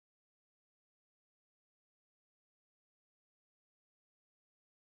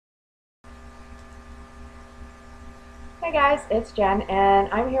Hi guys, it's Jen and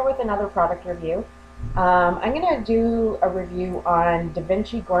I'm here with another product review. I'm going to do a review on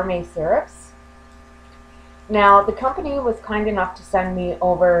Davinci Gourmet syrups. Now the company was kind enough to send me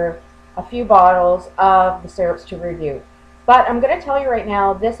over a few bottles of the syrups to review. But I'm going to tell you right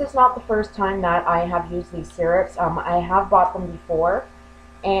now, this is not the first time that I have used these syrups. I have bought them before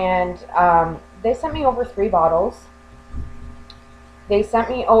and they sent me over 3 bottles. They sent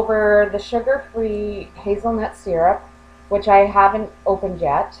me over the sugar-free hazelnut syrup, which I haven't opened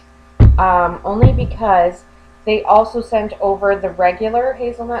yet, only because they also sent over the regular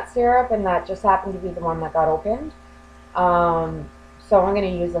hazelnut syrup, and that just happened to be the one that got opened. So I'm going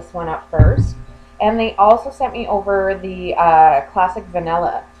to use this one up first. And they also sent me over the classic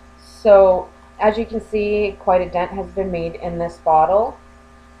vanilla. So as you can see, quite a dent has been made in this bottle.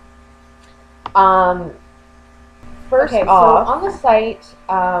 First off, so on the site,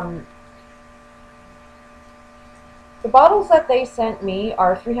 the bottles that they sent me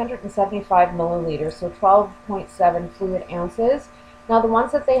are 375 milliliters, so 12.7 fluid ounces. Now the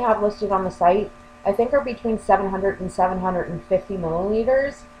ones that they have listed on the site, I think are between 700 and 750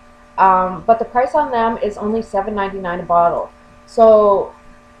 milliliters, but the price on them is only $7.99 a bottle. So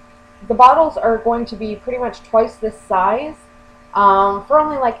the bottles are going to be pretty much twice this size, for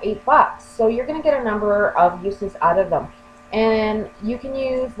only like $8. So you're going to get a number of uses out of them. And you can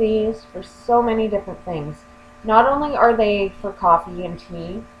use these for so many different things. Not only are they for coffee and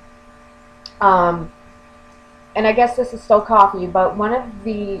tea, and I guess this is still coffee, but one of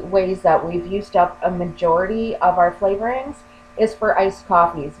the ways that we've used up a majority of our flavorings is for iced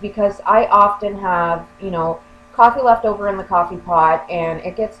coffees, because I often have, coffee left over in the coffee pot and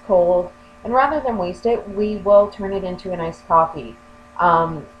it gets cold. And rather than waste it, we will turn it into an iced coffee.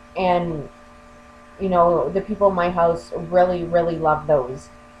 And, the people in my house really, really love those.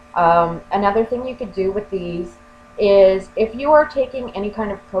 Another thing you could do with these is if you are taking any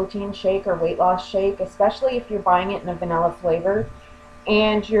kind of protein shake or weight loss shake, especially if you're buying it in a vanilla flavor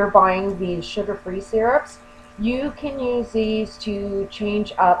and you're buying these sugar-free syrups, you can use these to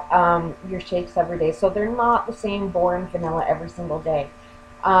change up your shakes every day. So they're not the same boring vanilla every single day.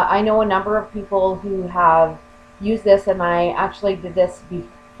 I know a number of people who have used this, and I actually did this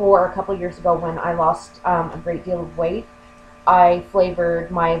before a couple years ago when I lost a great deal of weight. I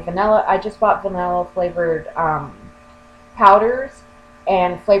flavored my vanilla. I just bought vanilla flavored powders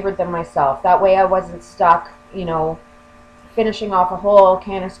and flavored them myself. That way I wasn't stuck, finishing off a whole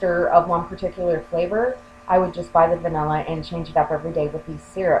canister of one particular flavor. I would just buy the vanilla and change it up every day with these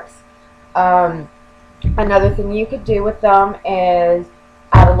syrups. Another thing you could do with them is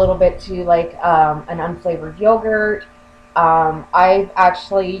add a little bit to like an unflavored yogurt. I've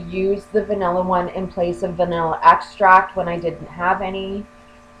actually used the vanilla one in place of vanilla extract when I didn't have any.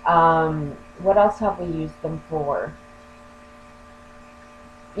 What else have we used them for?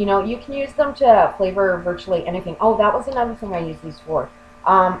 You can use them to flavor virtually anything. Oh, that was another thing I used these for.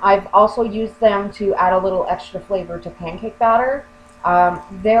 I've also used them to add a little extra flavor to pancake batter.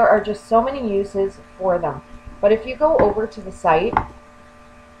 There are just so many uses for them. But if you go over to the site,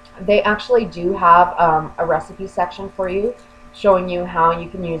 they actually do have a recipe section for you showing you how you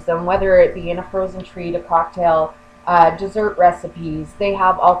can use them, whether it be in a frozen treat, a cocktail, dessert recipes. They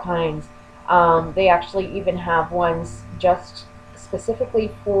have all kinds. They actually even have ones just specifically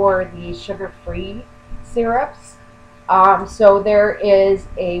for the sugar-free syrups. So there is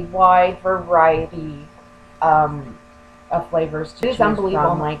a wide variety of flavors to choose from. It is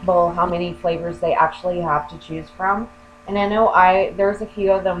unbelievable how many flavors they actually have to choose from. And I know there's a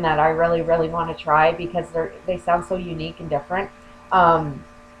few of them that I really, really want to try because they sound so unique and different.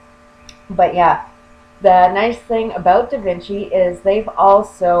 But yeah, the nice thing about Davinci is they've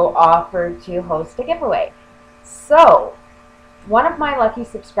also offered to host a giveaway. So one of my lucky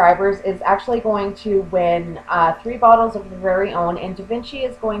subscribers is actually going to win 3 bottles of their very own, and Davinci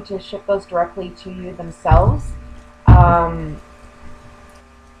is going to ship those directly to you themselves.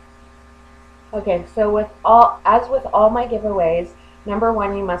 Okay, so as with all my giveaways, number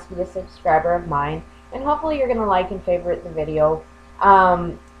 1, you must be a subscriber of mine, and hopefully you're going to like and favorite the video.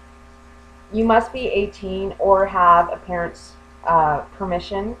 You must be 18 or have a parent's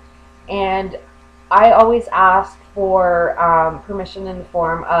permission, and I always ask for permission in the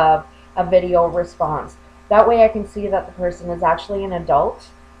form of a video response. That way I can see that the person is actually an adult,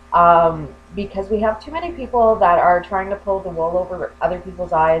 because we have too many people that are trying to pull the wool over other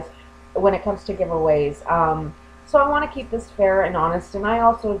people's eyes when it comes to giveaways. So I want to keep this fair and honest, and I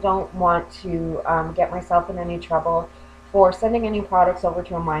also don't want to get myself in any trouble for sending any products over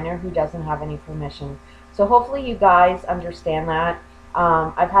to a minor who doesn't have any permission. So hopefully you guys understand that.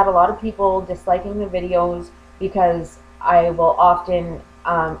 I've had a lot of people disliking the videos because I will often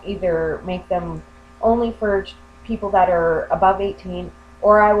either make them only for people that are above 18,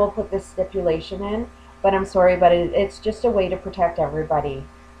 or I will put this stipulation in. But I'm sorry, but it's just a way to protect everybody.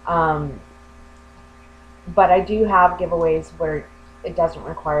 Um, but I do have giveaways where it doesn't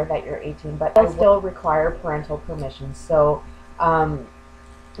require that you're 18, but I still require parental permission. So,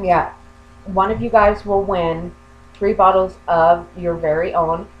 yeah, one of you guys will win 3 bottles of your very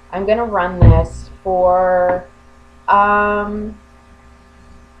own. I'm going to run this for, so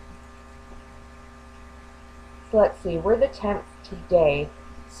let's see, we're the 10th today.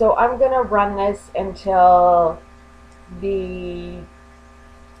 So I'm going to run this until the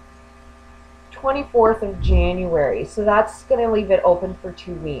 24th of January. So that's going to leave it open for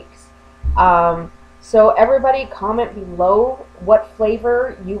 2 weeks. So everybody comment below what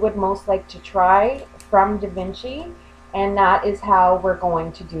flavor you would most like to try from Davinci, and that is how we're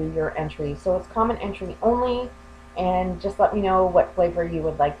going to do your entry. So it's comment entry only, and just let me know what flavor you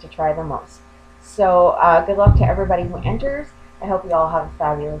would like to try the most. So good luck to everybody who enters. I hope you all have a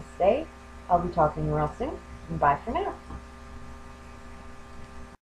fabulous day. I'll be talking real soon. Bye for now.